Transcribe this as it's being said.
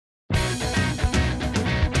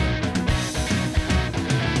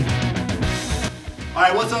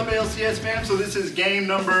Alright, what's up ALCS fam? So this is game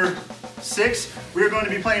number 6. We're going to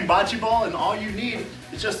be playing bocce ball, and all you need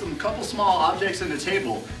is just a couple small objects in the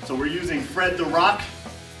table. So we're using Fred the Rock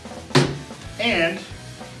and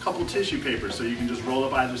a couple tissue papers. So you can just roll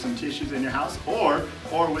up either some tissues in your house or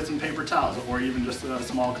with some paper towels, or even just a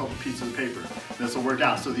small couple pieces of paper. This will work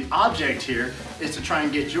out. So the object here is to try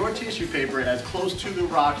and get your tissue paper as close to the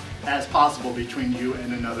rock as possible between you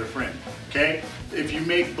and another friend. Okay? If you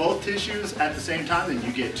make both tissues at the same time, then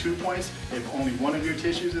you get 2 points. If only one of your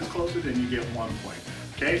tissues is closer, then you get 1 point.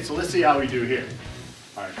 Okay? So let's see how we do here.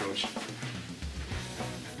 All right, coach.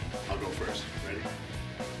 I'll go first. Ready?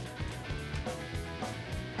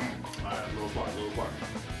 All right, a little far, a little far.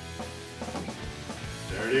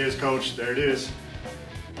 There it is, coach. There it is.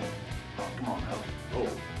 Oh, come on now. Oh.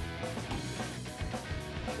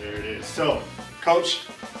 There it is. So, coach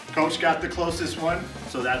got the closest one,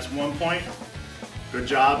 so that's 1 point. Good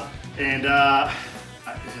job. And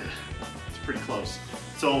it's pretty close.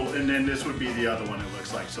 So, and then this would be the other one, it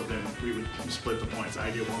looks like. So then we would split the points. I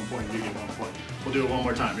get 1 point, you get 1 point. We'll do it one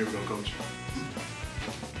more time. Here we go, coach.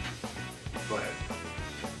 Go ahead.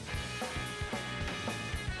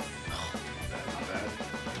 Not bad.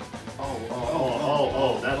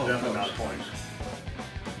 Oh, that's definitely not a point.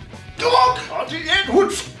 Dog! Oh, gee, yeah.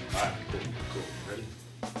 Whoops! All right, cool. Ready?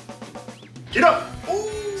 Get up!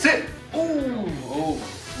 Ooh. Sit! Ooh! Oh!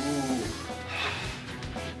 Ooh!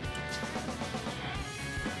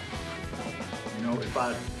 You know, if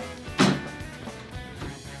I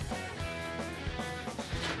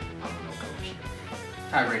don't know, coach.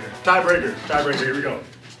 Tiebreaker. Here we go.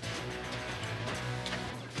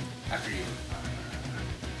 After you.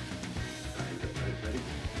 Ready?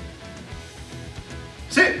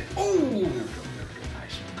 Sit! Ooh! There we go.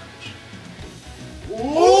 Nice one, coach. Ooh!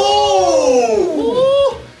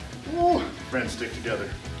 Ooh! Friends stick together.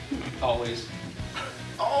 Always.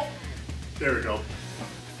 Oh! There we go.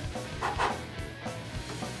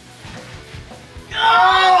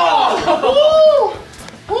 Oh!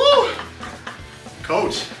 Woo! Woo!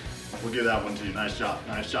 Coach, we'll give that one to you. Nice job.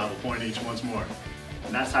 Nice job. A point each once more.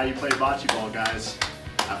 And that's how you play bocce ball, guys.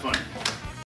 Have fun.